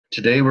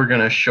Today we're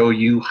going to show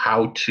you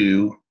how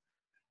to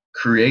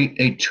create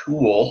a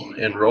tool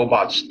in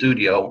Robot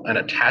Studio and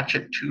attach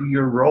it to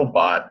your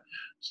robot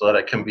so that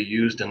it can be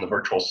used in the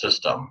virtual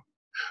system.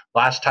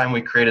 Last time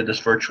we created this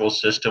virtual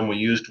system, we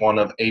used one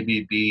of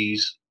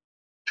ABB's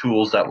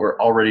tools that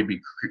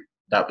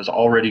was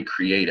already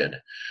created.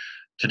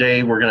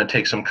 Today we're going to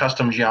take some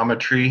custom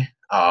geometry,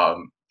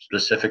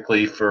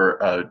 specifically for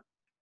a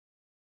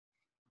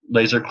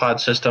laser clad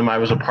system I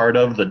was a part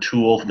of, the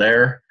tool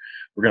there.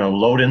 We're going to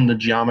load in the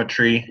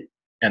geometry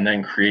and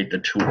then create the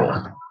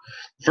tool.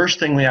 First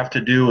thing we have to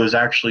do is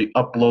actually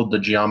upload the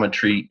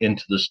geometry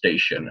into the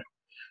station.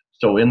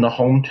 So in the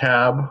Home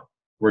tab,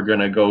 we're going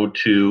to go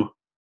to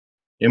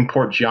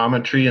Import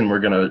Geometry, and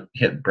we're going to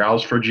hit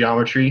Browse for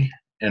Geometry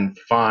and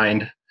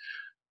find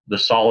the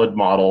solid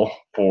model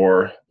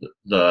for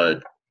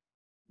the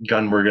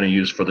gun we're going to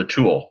use for the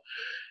tool.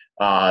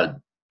 I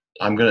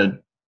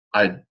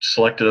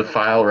selected a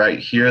file right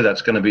here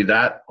that's going to be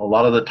that. A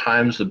lot of the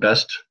times the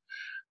best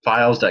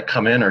files that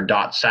come in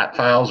are .sat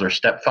files or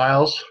step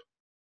files.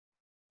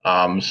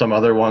 Some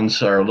other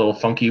ones are a little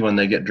funky when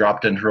they get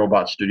dropped into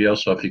Robot Studio,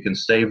 so if you can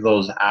save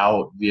those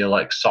out via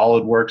like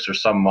SolidWorks or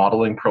some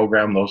modeling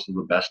program, those are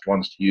the best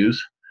ones to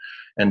use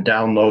and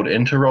download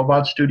into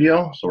Robot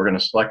Studio. So we're going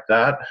to select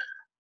that.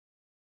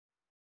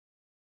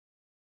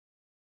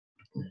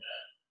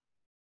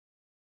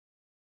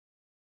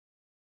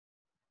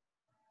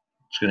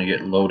 It's going to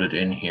get loaded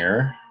in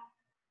here.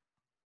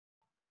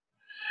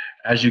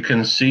 As you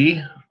can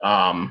see,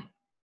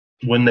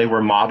 when they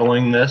were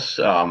modeling this,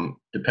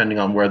 depending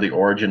on where the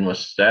origin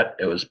was set,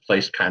 it was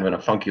placed kind of in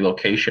a funky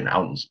location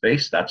out in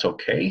space. That's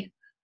okay.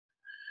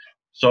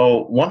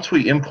 So once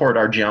we import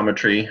our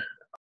geometry,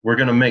 we're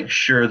going to make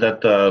sure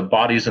that the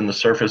bodies and the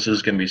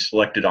surfaces can be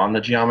selected on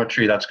the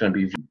geometry. That's going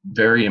to be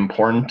very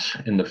important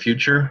in the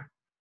future.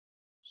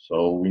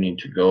 So we need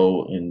to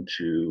go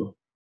into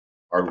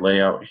our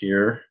layout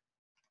here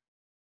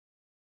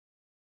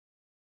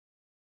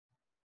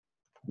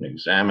and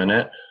examine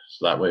it,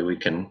 so that way we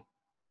can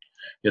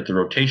get the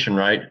rotation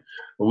right.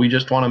 But we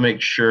just want to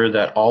make sure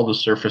that all the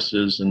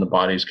surfaces and the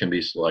bodies can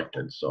be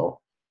selected. So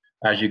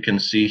as you can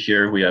see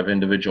here, we have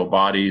individual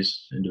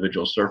bodies,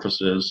 individual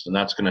surfaces, and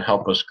that's going to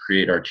help us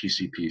create our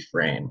TCP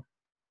frame.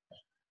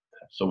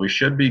 So we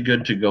should be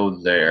good to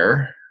go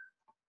there.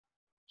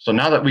 So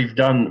now that we've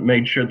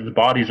made sure that the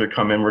bodies are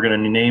come in, we're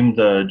going to name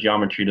the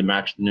geometry to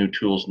match the new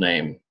tool's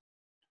name.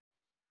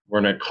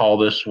 We're going to call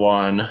this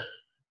one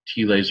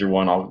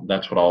T-Laser1.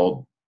 That's what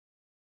I'll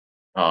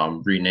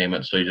rename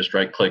it. So you just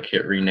right click,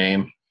 hit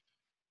rename.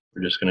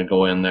 We're just going to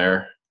go in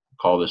there,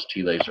 call this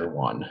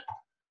T-Laser1.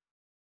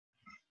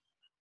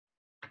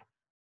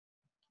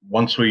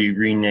 Once we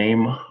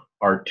rename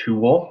our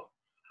tool,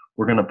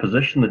 we're going to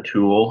position the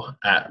tool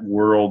at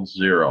world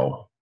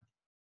 0.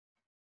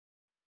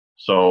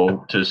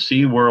 So to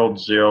see world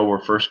 0,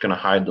 we're first going to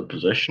hide the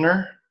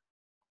positioner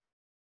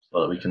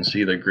so that we can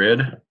see the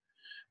grid.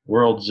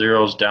 World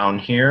 0 is down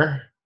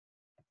here.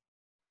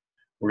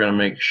 We're going to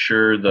make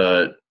sure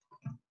that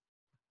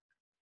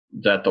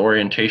the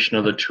orientation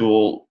of the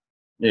tool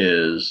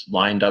is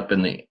lined up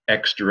in the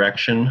X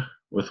direction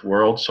with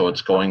world, so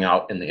it's going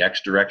out in the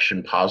X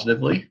direction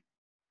positively.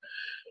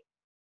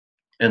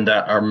 And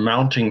that our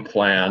mounting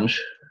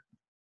flange,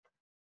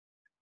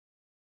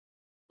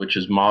 which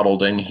is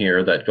modeled in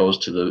here, that goes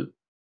to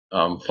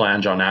the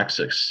flange on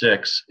axis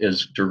 6,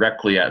 is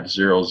directly at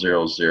 0,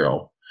 0,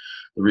 0.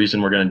 The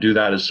reason we're going to do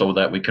that is so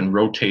that we can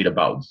rotate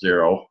about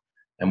 0,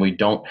 and we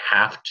don't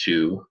have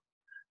to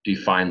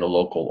define the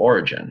local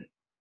origin,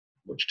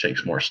 which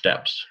takes more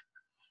steps.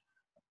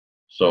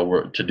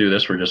 So to do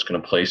this, we're just going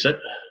to place it.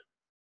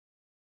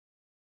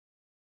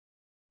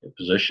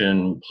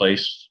 Position,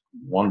 place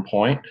 1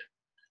 point.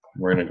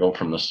 We're going to go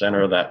from the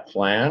center of that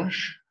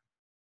flange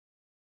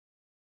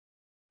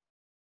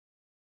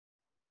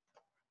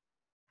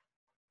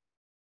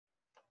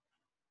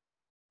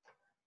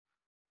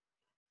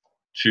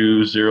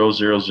to 0,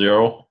 0,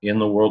 0 in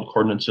the world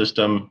coordinate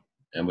system,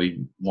 and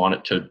we want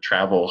it to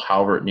travel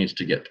however it needs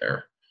to get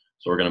there.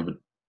 So we're going to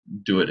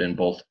do it in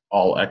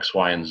all X,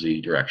 Y, and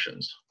Z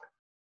directions.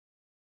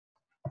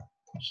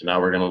 So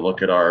now we're going to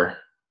look at our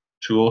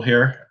tool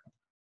here.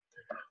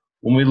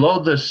 When we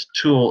load this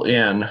tool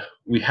in,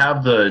 we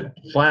have the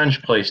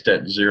flange placed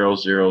at 0,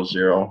 0,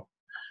 0.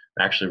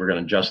 Actually, we're going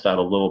to adjust that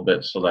a little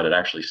bit so that it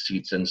actually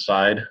seats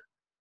inside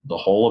the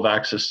whole of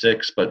axis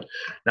 6. But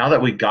now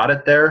that we got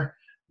it there,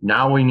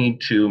 now we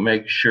need to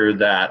make sure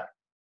that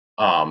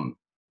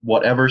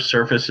whatever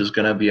surface is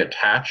going to be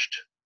attached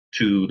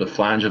to the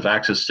flange of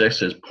axis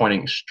 6 is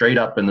pointing straight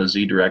up in the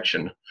Z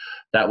direction.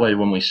 That way,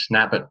 when we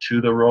snap it to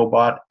the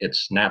robot, it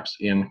snaps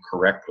in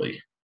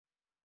correctly.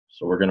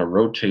 So we're going to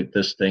rotate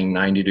this thing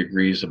 90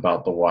 degrees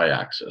about the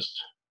Y-axis.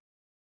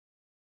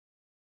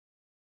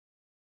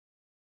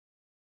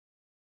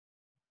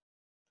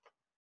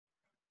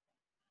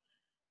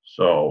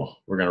 So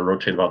we're going to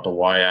rotate about the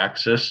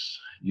Y-axis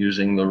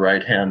using the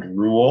right-hand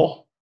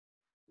rule.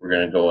 We're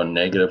going to go a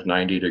negative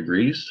 90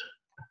 degrees.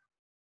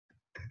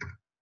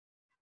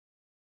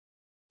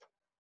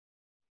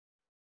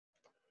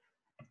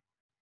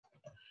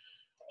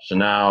 So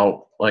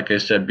now, like I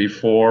said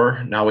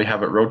before, now we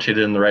have it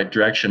rotated in the right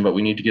direction, but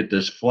we need to get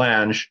this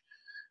flange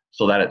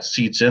so that it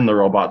seats in the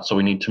robot. So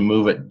we need to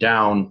move it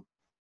down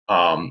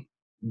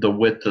the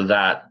width of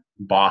that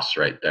boss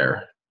right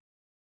there.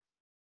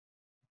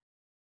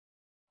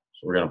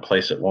 So we're going to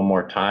place it one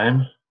more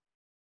time.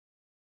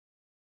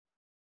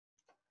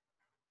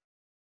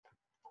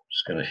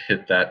 Just going to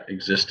hit that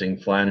existing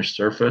flange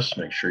surface.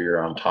 Make sure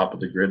you're on top of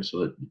the grid so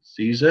that it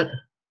sees it.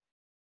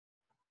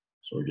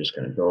 So we're just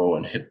going to go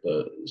and hit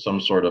some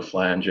sort of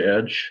flange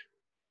edge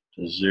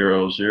to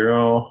 0,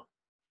 0.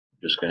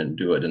 Just going to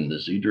do it in the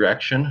Z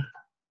direction.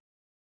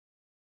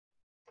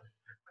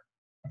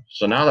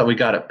 So now that we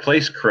got it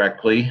placed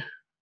correctly,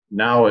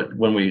 now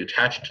when we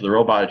attach it to the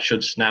robot, it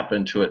should snap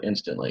into it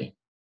instantly.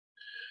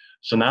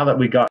 So now that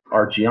we got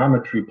our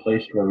geometry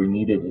placed where we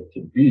needed it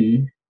to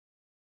be,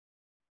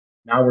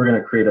 now we're going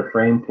to create a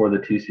frame for the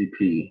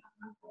TCP.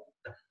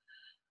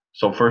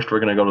 So first we're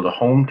going to go to the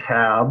Home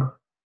tab,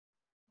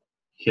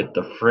 hit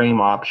the Frame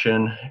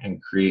option,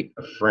 and create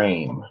a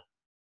frame.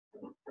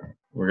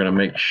 We're going to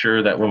make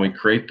sure that when we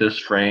create this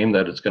frame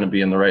that it's going to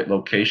be in the right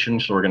location.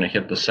 So we're going to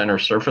hit the Center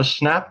Surface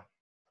Snap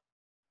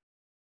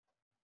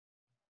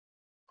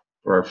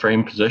for our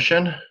frame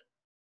position.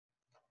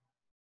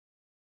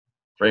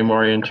 Frame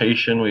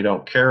orientation, we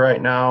don't care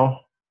right now.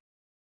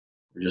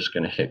 We're just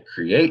going to hit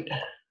Create.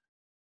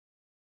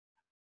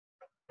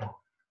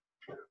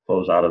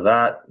 Close out of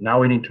that.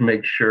 Now we need to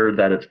make sure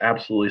that it's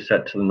absolutely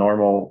set to the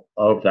normal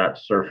of that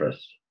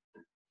surface.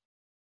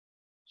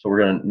 So we're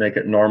going to make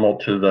it normal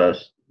to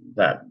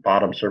that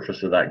bottom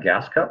surface of that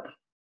gas cup.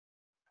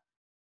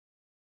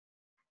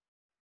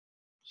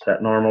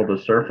 Set normal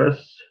to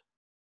surface.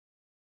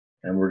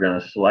 And we're going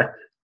to select,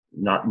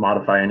 not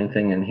modify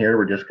anything in here.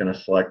 We're just going to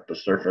select the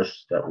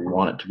surface that we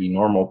want it to be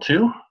normal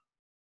to.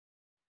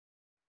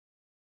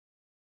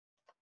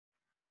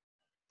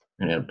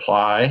 And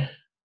apply.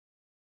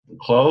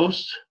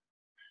 Close,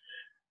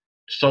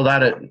 so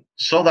that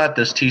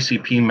this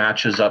TCP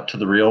matches up to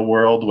the real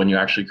world when you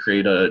actually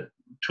create a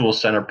tool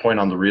center point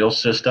on the real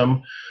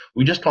system.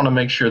 We just want to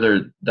make sure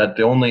that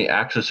the only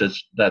axis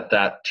that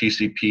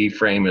TCP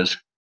frame is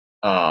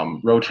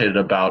rotated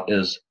about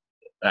is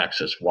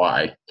axis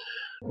Y.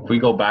 If we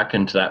go back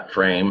into that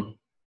frame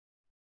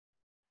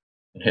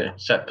and hit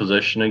set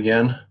position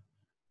again,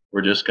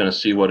 we're just going to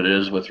see what it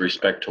is with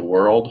respect to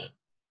world.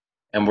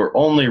 And we're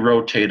only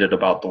rotated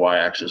about the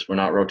y-axis. We're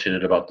not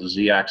rotated about the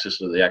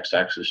z-axis or the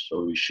x-axis,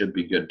 so we should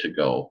be good to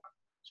go.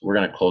 So we're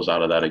going to close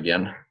out of that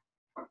again.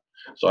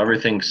 So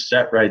everything's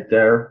set right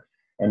there.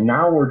 And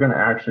now we're going to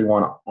actually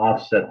want to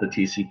offset the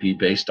TCP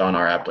based on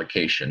our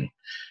application.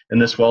 In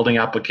this welding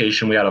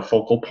application, we had a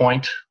focal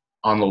point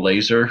on the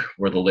laser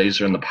where the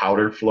laser and the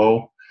powder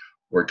flow.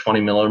 We're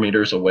 20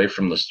 millimeters away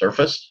from the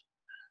surface.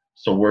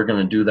 So we're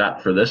going to do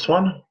that for this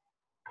one.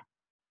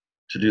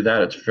 To do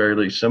that, it's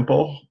fairly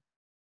simple.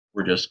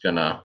 We're just going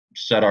to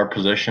set our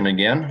position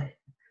again.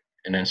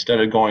 And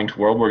instead of going to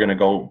world, we're going to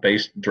go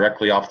based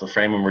directly off the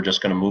frame, and we're just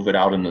going to move it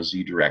out in the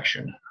Z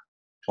direction,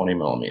 20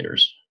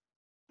 millimeters.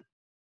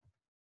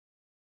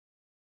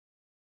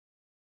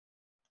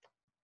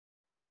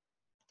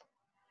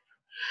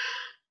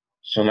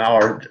 So now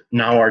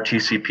our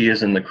TCP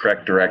is in the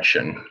correct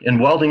direction. In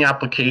welding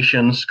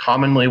applications,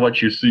 commonly what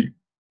you see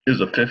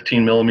is a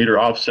 15 millimeter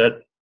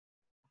offset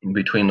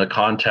between the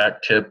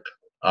contact tip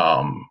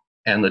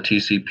and the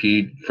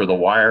TCP for the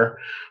wire.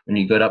 When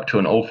you get up to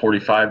an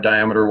 0.45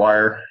 diameter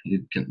wire,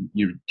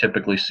 you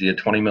typically see a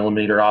 20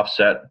 millimeter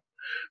offset.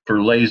 For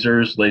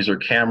lasers, laser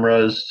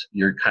cameras,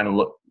 you're kind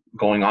of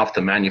going off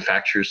the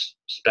manufacturer's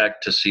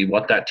spec to see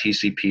what that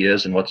TCP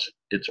is and what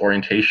its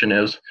orientation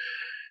is.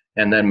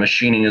 And then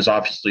machining is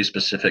obviously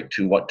specific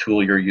to what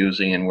tool you're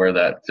using and where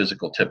that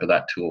physical tip of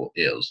that tool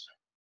is.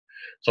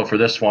 So for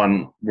this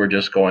one, we're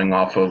just going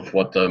off of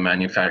what the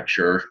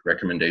manufacturer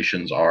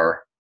recommendations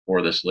are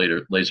for this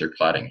laser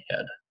cladding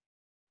head.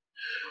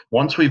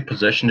 Once we've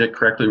positioned it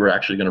correctly, we're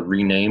actually going to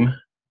rename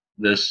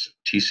this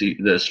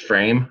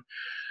frame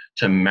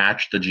to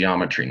match the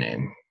geometry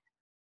name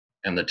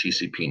and the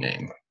TCP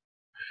name.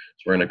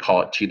 So we're going to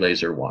call it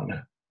T-Laser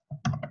 1.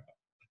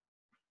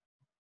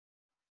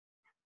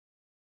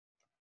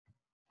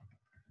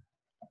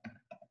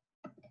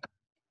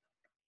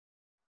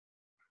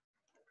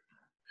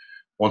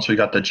 Once we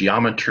got the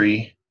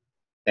geometry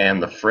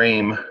and the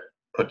frame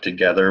put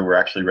together, we're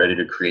actually ready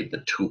to create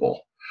the tool.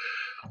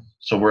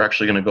 So we're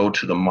actually going to go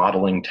to the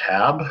Modeling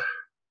tab,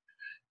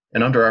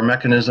 and under our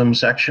Mechanism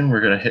section,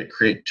 we're going to hit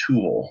Create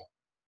Tool.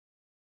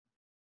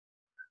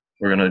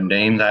 We're going to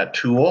name that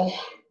tool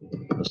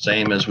the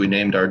same as we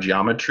named our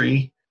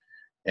geometry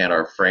and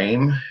our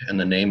frame and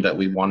the name that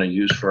we want to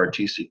use for our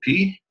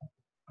TCP.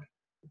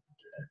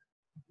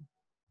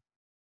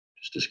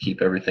 Just to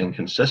keep everything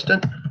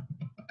consistent.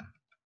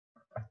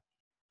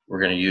 We're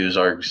going to use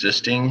our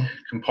existing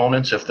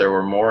components. If there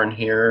were more in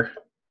here,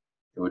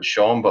 it would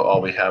show them, but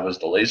all we have is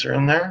the laser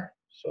in there.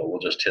 So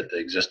we'll just hit the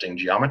existing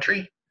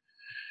geometry.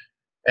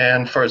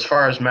 And as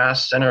far as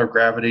mass, center of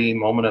gravity,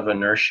 moment of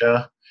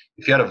inertia,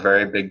 If you had a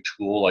very big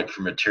tool, like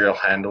for material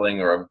handling,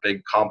 or a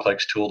big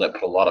complex tool that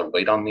put a lot of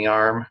weight on the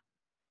arm,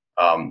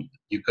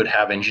 you could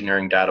have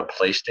engineering data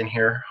placed in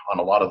here. On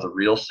a lot of the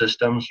real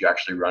systems, you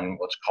actually run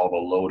what's called a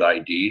load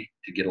ID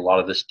to get a lot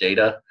of this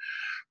data.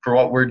 For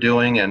what we're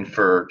doing and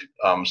for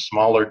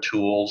smaller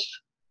tools,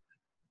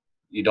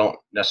 you don't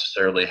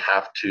necessarily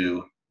have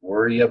to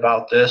worry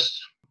about this,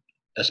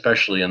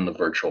 especially in the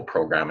virtual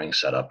programming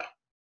setup.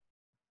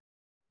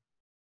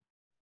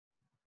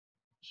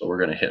 So we're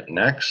going to hit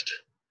next.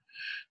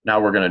 Now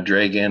we're going to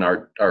drag in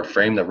our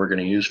frame that we're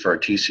going to use for our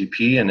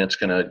TCP, and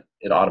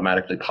it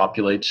automatically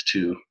populates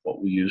to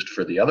what we used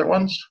for the other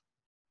ones.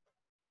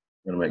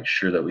 We're going to make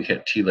sure that we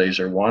hit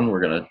T-Laser 1.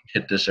 We're going to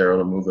hit this arrow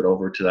to move it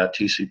over to that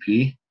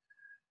TCP,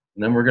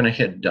 and then we're going to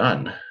hit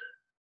done.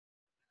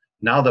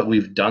 Now that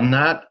we've done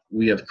that,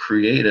 we have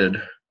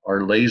created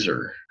our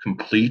laser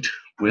complete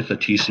with a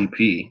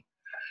TCP.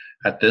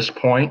 At this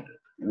point,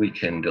 we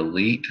can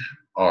delete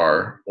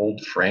our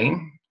old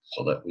frame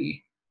so that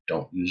we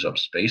don't use up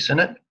space in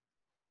it.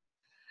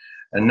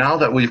 And now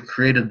that we've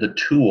created the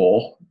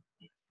tool,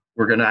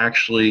 we're going to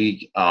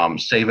actually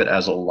save it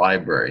as a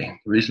library.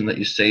 The reason that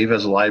you save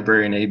as a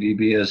library in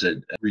ABB is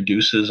it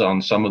reduces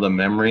on some of the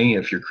memory.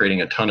 If you're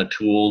creating a ton of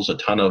tools, a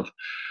ton of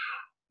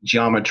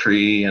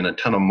geometry, and a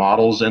ton of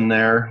models in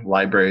there,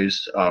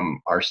 libraries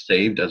are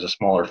saved as a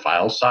smaller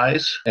file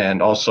size.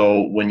 And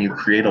also, when you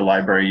create a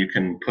library, you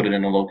can put it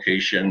in a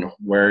location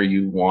where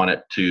you want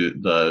it to,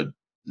 the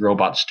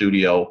Robot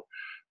Studio,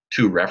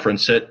 to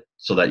reference it,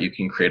 so that you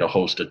can create a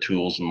host of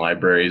tools and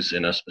libraries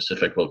in a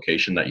specific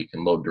location that you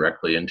can load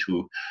directly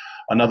into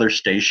another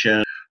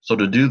station. So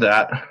to do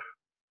that,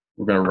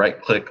 we're going to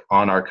right-click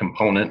on our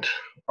component,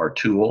 our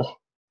tool.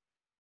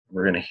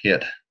 We're going to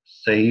hit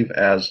Save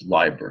as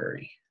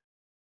Library.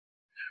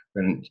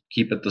 We're going to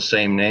keep it the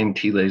same name,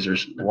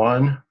 T-Lasers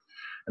 1.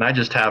 And I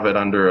just have it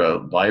under a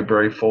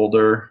library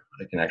folder.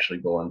 I can actually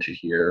go into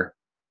here,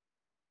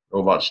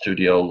 Robot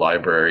Studio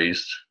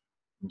Libraries,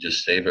 and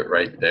just save it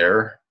right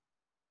there.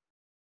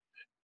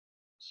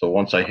 So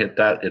once I hit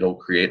that, it'll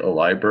create a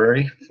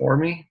library for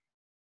me.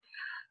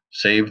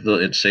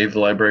 It saved the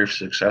library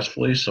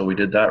successfully, so we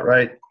did that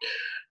right.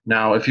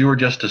 Now, if you were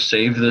just to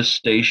save this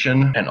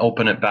station and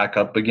open it back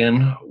up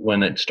again,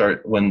 when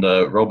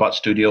the Robot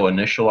Studio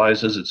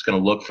initializes, it's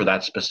going to look for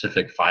that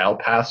specific file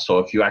path. So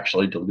if you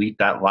actually delete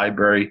that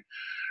library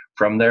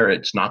from there,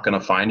 it's not going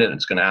to find it.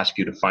 It's going to ask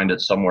you to find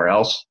it somewhere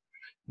else.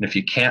 And if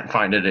you can't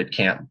find it, it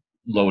can't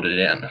load it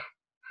in.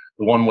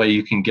 The one way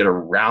you can get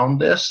around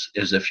this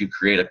is if you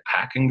create a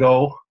pack and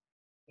go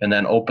and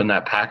then open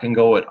that pack and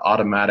go, it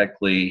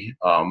automatically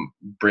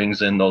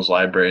brings in those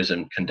libraries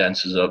and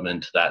condenses them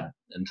into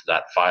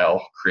that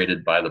file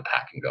created by the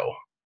pack and go.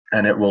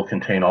 And it will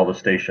contain all the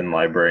station,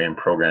 library, and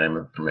program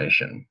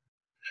information.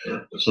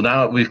 So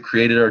now that we've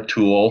created our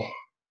tool,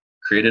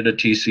 created a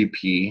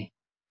TCP,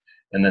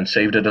 and then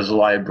saved it as a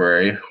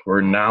library,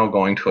 we're now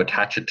going to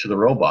attach it to the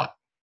robot.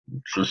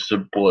 It's as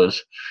simple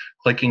as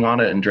clicking on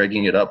it and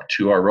dragging it up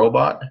to our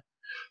robot. It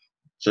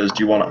says,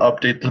 do you want to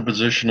update the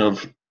position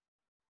of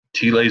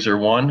T-Laser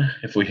 1?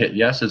 If we hit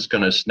yes, it's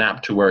going to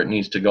snap to where it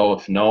needs to go.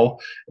 If no,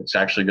 it's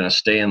actually going to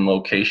stay in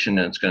location,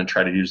 and it's going to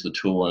try to use the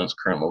tool in its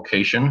current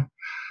location.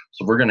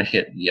 So we're going to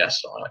hit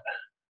yes on it.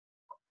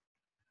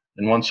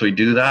 And once we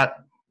do that,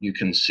 you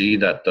can see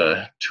that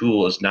the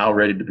tool is now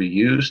ready to be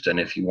used. And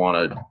if you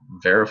want to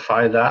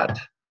verify that,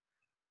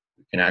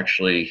 you can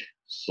actually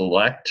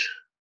select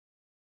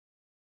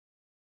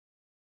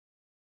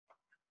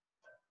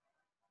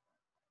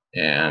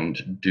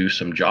and do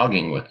some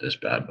jogging with this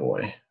bad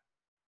boy.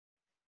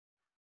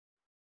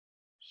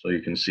 So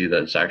you can see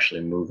that it's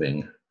actually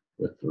moving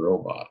with the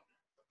robot.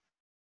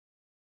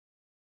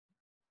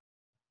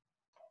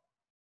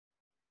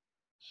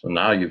 So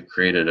now you've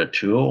created a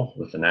tool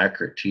with an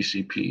accurate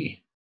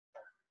TCP.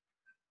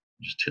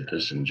 Just hit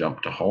this and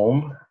jump to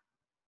home.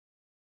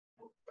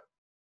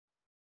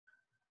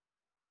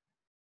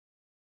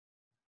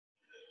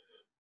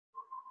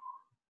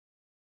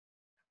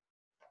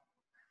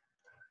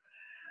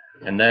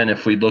 And then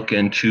if we look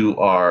into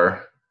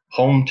our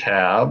home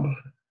tab,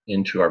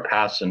 into our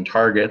paths and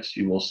targets,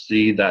 you will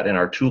see that in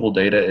our tool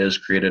data is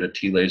created a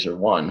T-Laser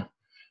 1.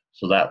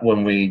 So that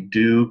when we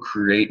do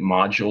create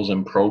modules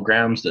and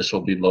programs, this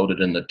will be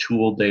loaded in the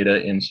tool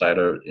data inside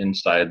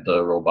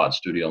the Robot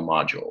Studio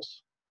modules.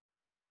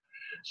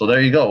 So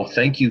there you go.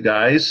 Thank you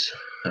guys,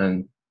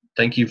 and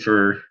thank you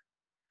for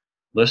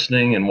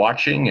listening and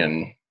watching,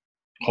 and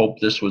hope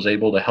this was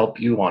able to help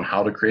you on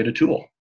how to create a tool.